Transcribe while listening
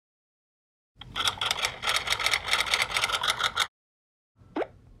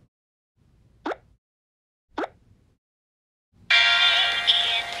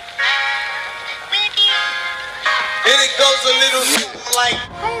goes a little like...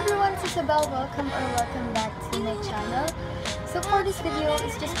 Hi everyone, it's Isabel. Welcome back to my channel. So for this video,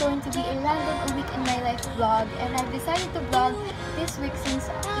 it's just going to be a random a week in my life vlog, and I've decided to vlog this week since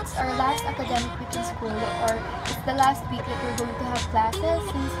it's our last academic week in school, or it's the last week that we're going to have classes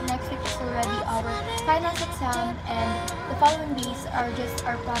since next week is already our finals exam, and the following days are just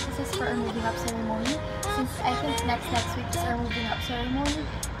our practices for our moving up ceremony, since I think next week is our moving up ceremony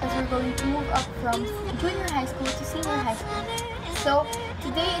because we're going to move up from junior high school to senior high school. So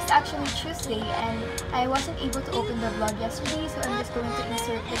today is actually Tuesday and I wasn't able to open the vlog yesterday, so I'm just going to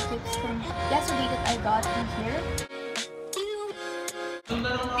insert the clips from yesterday that I got in here. Di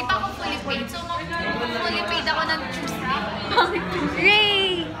ba ako fully paid? So, fully paid ako ng Tuesday.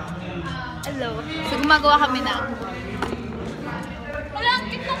 Ray! Hello. So gumagawa kami ng... Wala, ang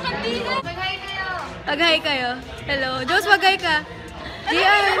cute ng kandila. Mag-hi kayo. Mag-hi kayo. Hello. Diyos, mag-hi ka.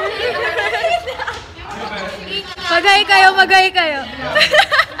 Diyan. Mag-hi kayo, mag-hi kayo.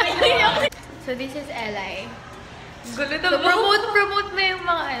 So this is Eli. So promote mo yung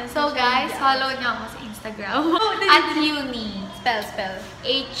mga ano. So guys, follow niyo ako sa Instagram. At Uni. Spell.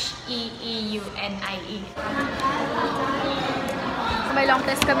 H-E-E-U-N-I-E. So may long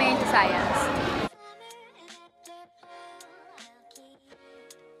test kami sa science.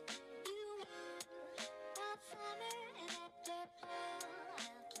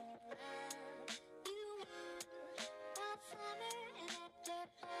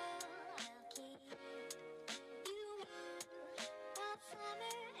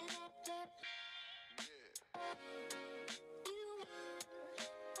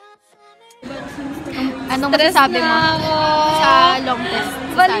 Anong masasabi mo sa long test?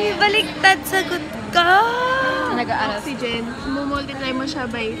 Baliktad sagot ka! Nag-aaral. Oxygen, multiply mo siya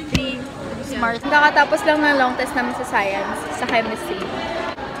by 3. Smart. Kakatapos lang ng long test namin sa science, sa chemistry.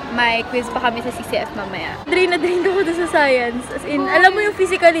 May quiz pa kami sa CCF mamaya. Drain na drain ako doon sa science. As in, alam mo yung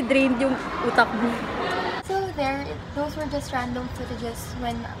physically drained yung utak mo. So there, those were just random footages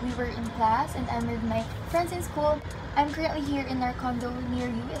when we were in class and I'm with my friends in school. I'm currently here in our condo near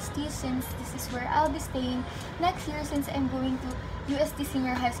UST since this is where I'll be staying next year since I'm going to UST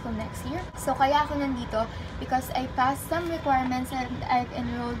Senior High School next year. So kaya ako nandito because I passed some requirements and I've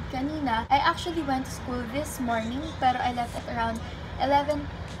enrolled kanina. I actually went to school this morning pero I left at around 11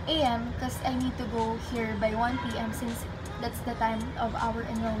 AM because I need to go here by 1 PM since that's the time of our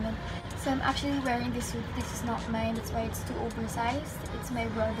enrollment. So I'm actually wearing this suit. This is not mine. That's why it's too oversized. It's my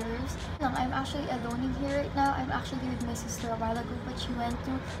brother's. I'm actually alone in here right now. I'm actually with my sister a while ago, but she went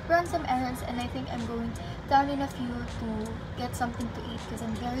to run some errands and I think I'm going down in a few to get something to eat because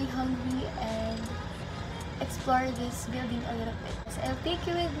I'm very hungry and explore this building a little bit. So I'll take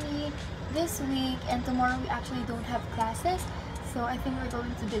you with me this week, and tomorrow we actually don't have classes. So I think we're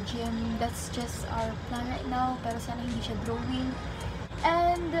going to the gym. That's just our plan right now. Pero sana hindi siya drawing.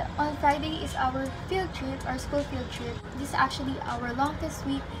 And on Friday is our field trip, our school field trip. This is actually our longest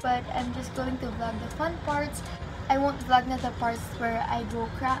week, but I'm just going to vlog the fun parts. I won't vlog na the parts where I go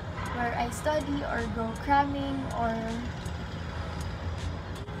where I study or go cramming or...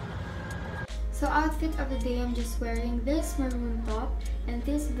 So outfit of the day, I'm just wearing this maroon top and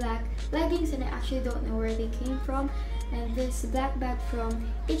this black leggings, and I actually don't know where they came from. And this black bag from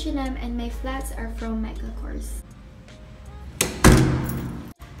H&M, and my flats are from Michael Kors.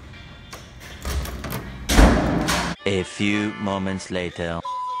 A few moments later.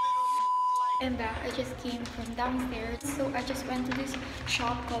 I'm back. I just came from downstairs. So I just went to this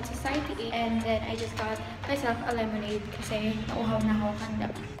shop called Society 8 and then I just got myself a lemonade kasi nauhaw na ako kanda.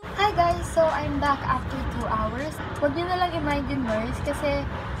 Hi guys! So I'm back after 2 hours. Huwag niyo na lang imagine noise kasi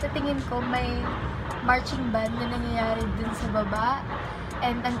sa tingin ko may marching band na nangyayari dun sa baba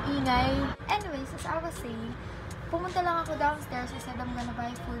and ang ingay. Anyways, as I was saying, pumunta lang ako downstairs. I said I'm gonna buy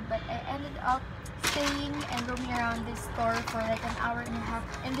food, but I ended up staying and roaming around this store for like an hour and a half.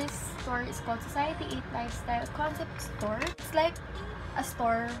 And this store is called Society 8 Lifestyle Concept Store. It's like a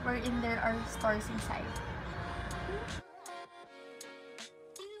store wherein there are stores inside.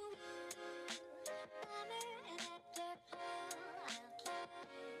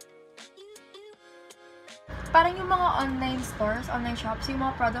 Parang yung mga online stores, online shops, yung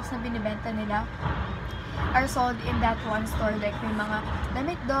mga products na binibenta nila are sold in that one store. Like may mga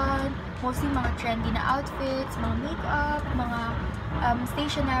damit doon, mostly mga trendy na outfits, mga makeup, mga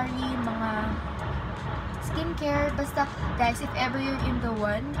stationery, mga skincare. Basta guys, if ever you're in the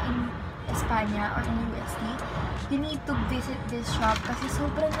one in Espanya or in UST, you need to visit this shop kasi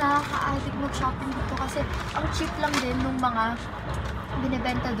sobrang nakaka-addict mag-shopping dito kasi ang cheap lang din nung mga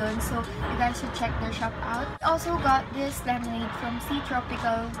binibenta doon. So you guys should check their shop out. I also got this lemonade from Sea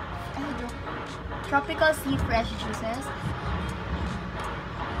Tropical. tropical sea fresh juices.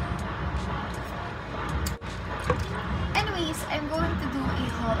 Anyways, I'm going to do a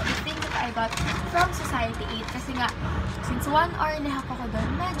haul of the things that I got from Society 8 kasi nga, since 1 hour and a half ako doon,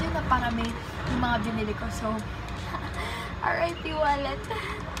 medyo naparami yung mga binili ko. So, RIP wallet.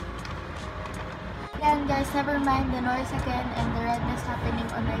 Yan guys, never mind the noise again and the redness happening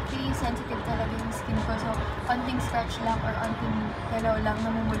on my face. Sensitive talaga yung skin ko. So, konting scratch lang or konting galaw lang,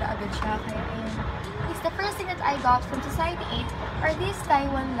 namumula agad siya. Kaya ayan. The first thing that I got from Society 8 are these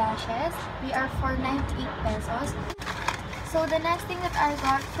Taiwan lashes. They are for 98 pesos. So, the next thing that I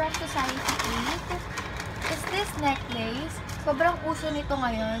got from Society 8 is this necklace. Sobrang uso nito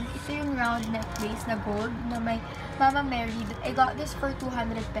ngayon. Ito yung round necklace na gold na may Mama Mary. I got this for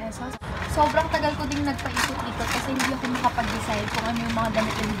 200 pesos. Sobrang tagal ko ding nagpaikot-ikot kasi hindi ako makapag-decide kung ano yung mga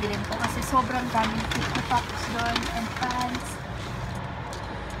damit na bibilin ko kasi sobrang daming cute na tops doon and pants.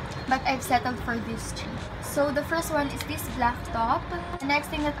 But I've settled for this cheap. So the first one is this black top. The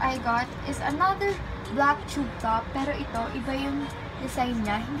next thing that I got is another black tube top. Pero ito, iba yung design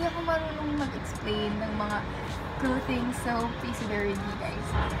niya. Hindi ako marunong mag-explain ng mga clothing, so please bear with me guys.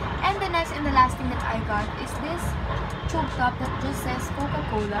 And the next and the last thing that I got is this tube top that just says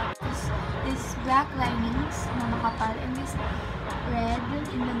Coca-Cola. This black linings na makapal and this red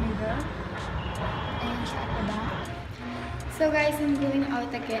in the middle. And siya at the back. So guys, I'm going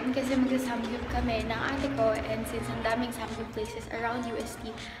out again kasi magsasamgyup kami ng ate ko and since ang daming samgyup places around UST,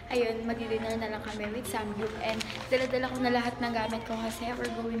 ayun, mag-dinner na lang kami with samgyup and dala-dala ko na lahat ng gamit ko kasi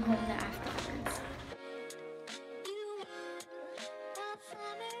we're going home na afterwards.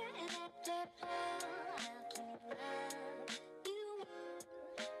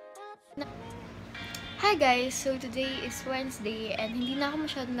 Hi guys! So today is Wednesday and hindi na ako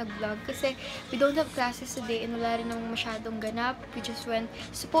masyadong nag-vlog kasi we don't have classes today and wala rin namang masyadong ganap. We just went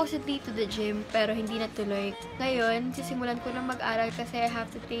supposedly to the gym pero hindi natuloy. Ngayon, sisimulan ko na mag-aral kasi I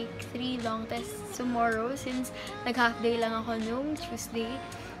have to take 3 long tests tomorrow since nag-half day lang ako nung Tuesday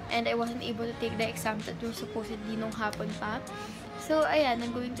and I wasn't able to take the exam that was supposedly nung hapon pa. So, ayan,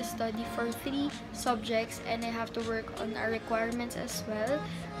 I'm going to study for 3 subjects and I have to work on our requirements as well.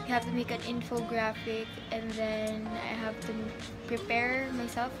 I have to make an infographic and then I have to prepare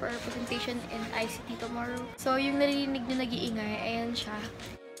myself for a presentation in ICT tomorrow. So, yung narinig nyo nag-iingay, ayan siya.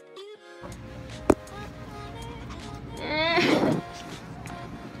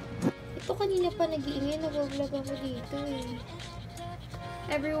 Ito kanina pa nag-iingay, nag-vlog ako dito eh.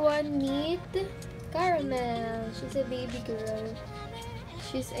 Everyone meet Caramel. She's a baby girl.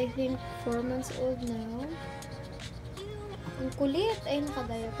 She's, I think, 4 months old now. Ang kulit! Ay,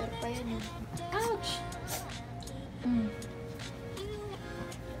 naka-diaper pa yan. Ouch!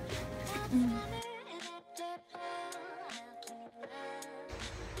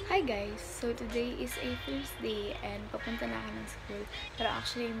 Hi guys! So today is a Thursday and papunta na ako ng school. Pero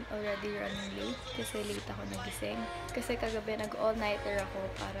actually, I'm already running late kasi late ako nagising. Kasi kagabi nag-all-nighter ako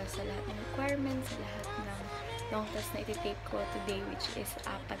para sa lahat ng requirements, sa lahat ng long test na iti-take ko today, which is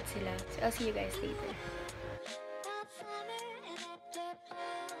 4 sila. So I'll see you guys later.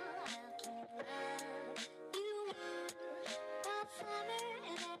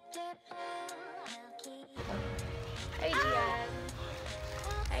 Hi, Dian.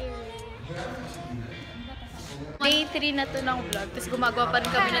 Hi, Ray. Day 3 na to ng vlog. Tapos gumagawa pa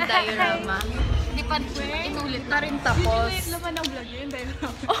rin kami ng diorama. Hindi pa inulit na rin tapos. Hindi naman ng vlog yun, diorama.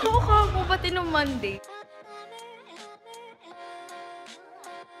 Oo, kako. Pati nung Monday.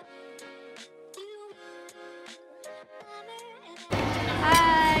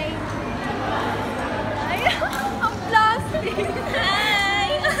 Hi! Ay, ang plastic! Hi!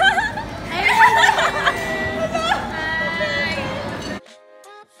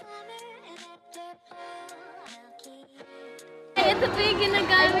 Ito po yung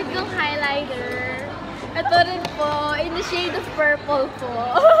ginagamit kong highlighter. Ito rin po, in the shade of purple po.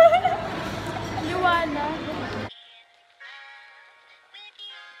 Liwanag.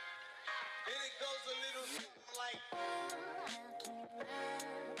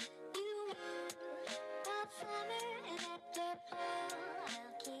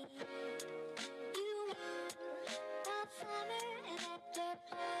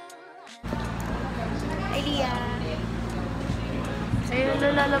 Idea. Ayun,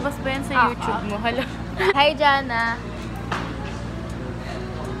 lalabas ba yan sa YouTube mo? Hala. Hi, Jana.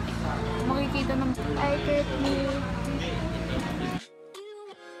 Makikita ng... Hi, Courtney.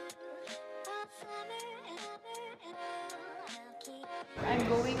 I'm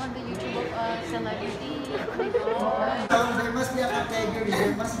going on the YouTube of a celebrity. Oh my God. There must be a category,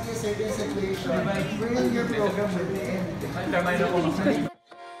 there must be a certain situation where your program will end.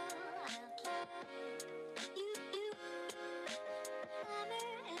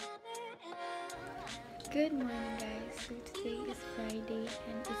 Good morning, guys. So today is Friday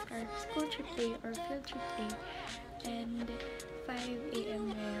and it's our school trip day or field trip day. And 5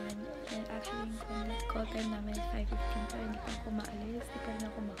 a.m. ngayon. And actually yung call time namin is 5:15 pero hindi pa ako maalis. Hindi pa rin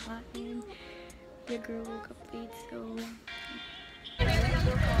ako makain. The girl woke up late, so...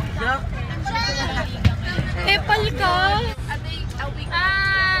 Epal ka!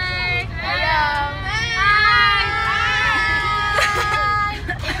 Hi! Hello!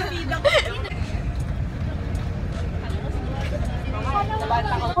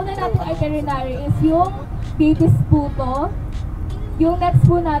 Una natin itinerary is yung Baby's Puto. Yung next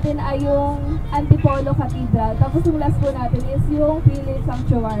po natin ay yung Antipolo Cathedral. Tapos yung last po natin is yung Philip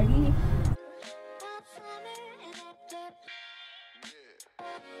Sanctuary.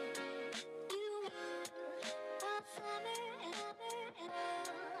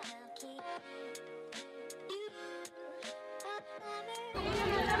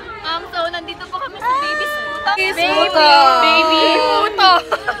 So, nandito po kami sa Baby's Puto. Baby puto!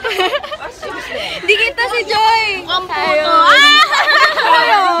 Di kita si Joy! Ang puto!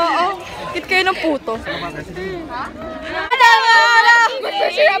 Kit kayo ng puto. Alam!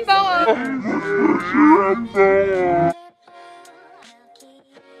 Masasirap ako!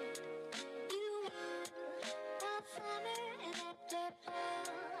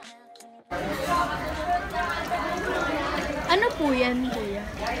 Ano po yan, Kuya?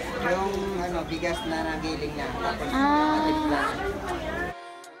 Yung bigas na nagiling na. Tapos Ah.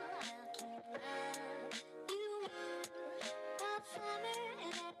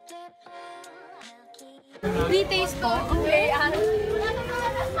 Pre-taste po? Okay.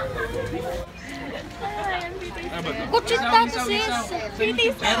 Kutsita to, sis!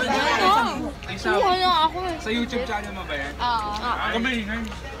 Pre-taste na ako. Kuha na ako eh. Sa YouTube channel mo ba yan? Oo. Kamalingan.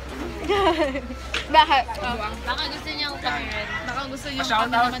 Bakit? Baka gusto niyang pamirin. Baka gusto niyang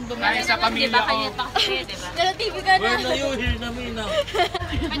Pa-shoutout kami naman bumili. dahil sa pamilya Diba ko. kayo pakasaya, diba? Nala TV ka na.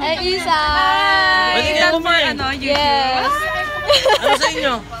 Ay, isa! Pwede kayo kumain. Yes! Ano sa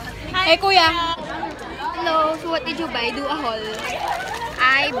inyo? Hey, Kuya! Hello, so what did you buy? Do a haul.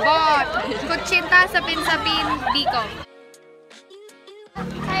 I bought kutsinta sapin-sapin biko.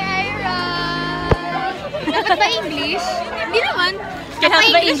 Hi, Ira! Dapat ba English? Hindi naman.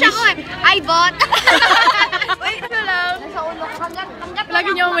 English ako eh. I bought. Wait ko lang. Lagi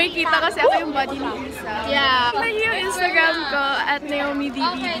niyo may kita kasi ako yung body ni Isa. Yeah. Lagi yung Instagram ko at Naomi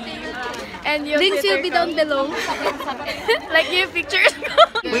DVD. And yung Links will Twitter be ko. down below. Like yung pictures ko.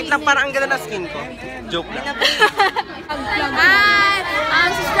 Wait lang, parang ang ganda ng skin ko. Joke lang. Hi!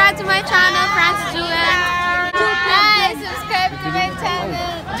 Subscribe to my channel, France Julian. Hi! Subscribe to my channel,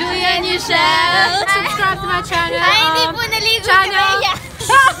 Julian Yushel. Subscribe to my channel. Ay, hindi po naligo channel. Isa.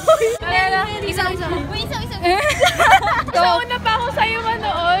 Nauna pa ako sa'yo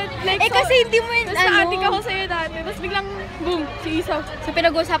manood. Like, kasi hindi mo yun, Tapos na-addict ako sa'yo dati. Tapos biglang, boom, si Isa. So,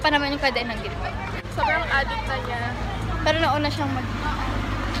 pinag-uusapan naman yung kadaan ng ginto. Sobrang addict na niya. Pero nauna siyang mag...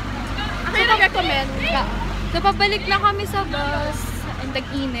 Ako yung nag-recommend ka. So, pabalik na kami sa bus. Ang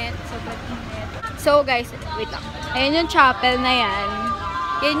tag-init. Sobrang init. So, guys, wait lang. Ayan yung chapel na yan.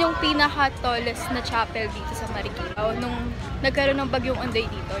 Yan yung pinaka-tallest na chapel dito sa Marikina. Nung nagkaroon ng bagyong Onday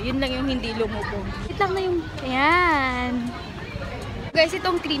dito, yun lang yung hindi lumubog. Wait lang na yung... Ayan. Guys,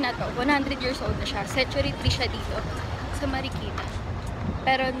 itong tree na to, 100 years old na siya. Century tree siya dito sa Marikina.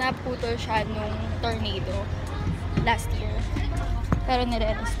 Pero naputol siya nung tornado last year. Pero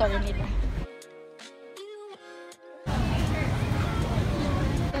nire-restore nila.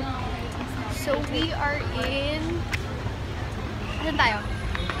 So, we are in... Saan tayo?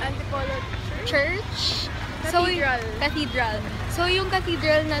 Antipolo Church? Cathedral. Cathedral. So, yung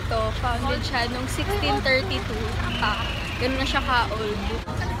cathedral na to, founded siya nung 1632 pa. Ganun na siya ka-old.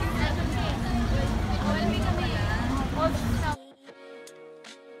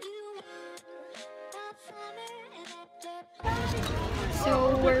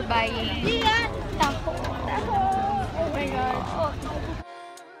 So, we're buying taho. Oh my God.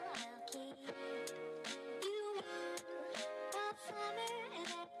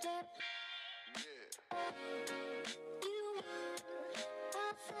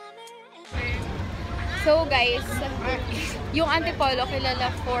 So guys, yung Antipolo kilala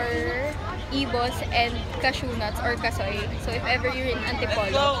for ibos and cashew nuts or kasoy. So if ever you're in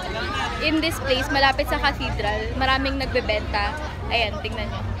Antipolo, in this place, malapit sa cathedral, maraming nagbebenta. Ayan, tingnan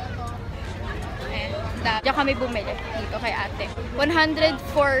nyo. Ayan, diyan kami bumili dito kay ate. 100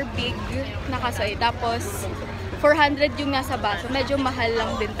 for big na kasoy, tapos 400 yung nasa baso. Medyo mahal lang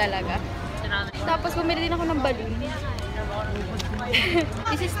din talaga. Tapos bumili din ako ng balloon.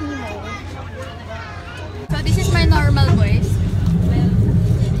 This is Nemo. So this is my normal voice.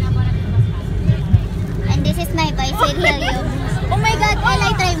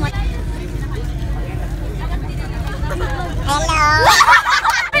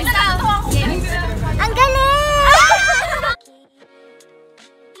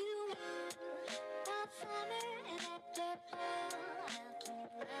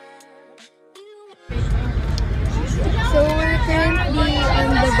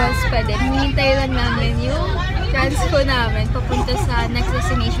 bus pa din. Hinihintay lang namin yung transpo namin papunta sa next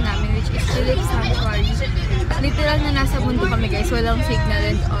destination namin, which is Philips Sanctuary. Literal na nasa mundo kami guys, walang signal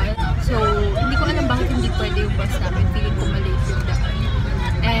and all. So, hindi ko alam bakit hindi pwede yung bus namin. Feeling ko maliit yung daan.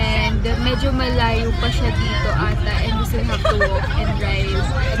 And medyo malayo pa siya dito ata, and we still have to walk and ride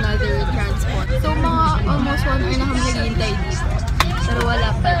another transport. So, mga almost 1 hour na kami naghihintay dito. Pero wala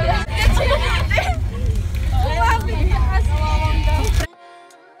pa din.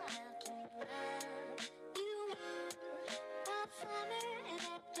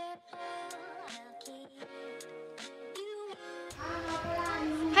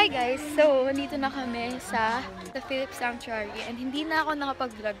 Hi guys! So, nandito na kami sa The Philips Sanctuary and hindi na ako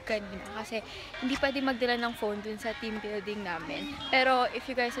nakapag-vlog kanina kasi hindi pwede magdala ng phone dun sa team building namin. Pero if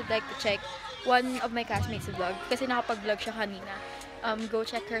you guys would like to check one of my classmates' vlog kasi nakapag-vlog siya kanina, go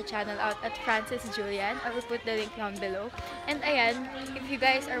check her channel out at Francis Julian. I will put the link down below. And ayan, if you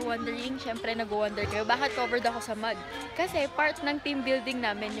guys are wondering, syempre nag-wonder kayo, bakit covered ako sa mud? Kasi part ng team building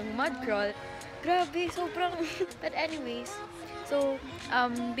namin yung mud crawl. Grabe, sobrang... But anyways, so,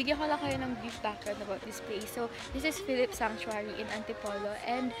 bigyan ko lang kayo ng brief background about this place. So, this is Philips Sanctuary in Antipolo.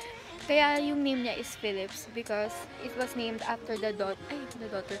 And kaya yung name niya is Philips because it was named after the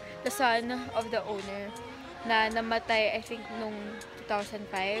son of the owner na namatay, I think, nung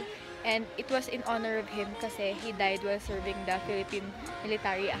 2005. And it was in honor of him kasi he died while serving the Philippine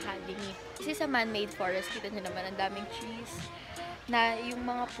Military Academy. This is a man-made forest. Kita nyo naman, ang daming trees na yung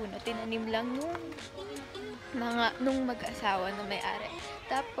mga puno, tinanim lang nung mag-asawa na may-ari.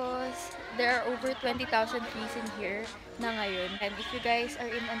 Tapos, there are over 20,000 trees in here na ngayon. And if you guys are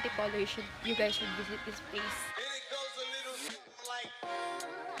in Antipolo, you guys should visit this place.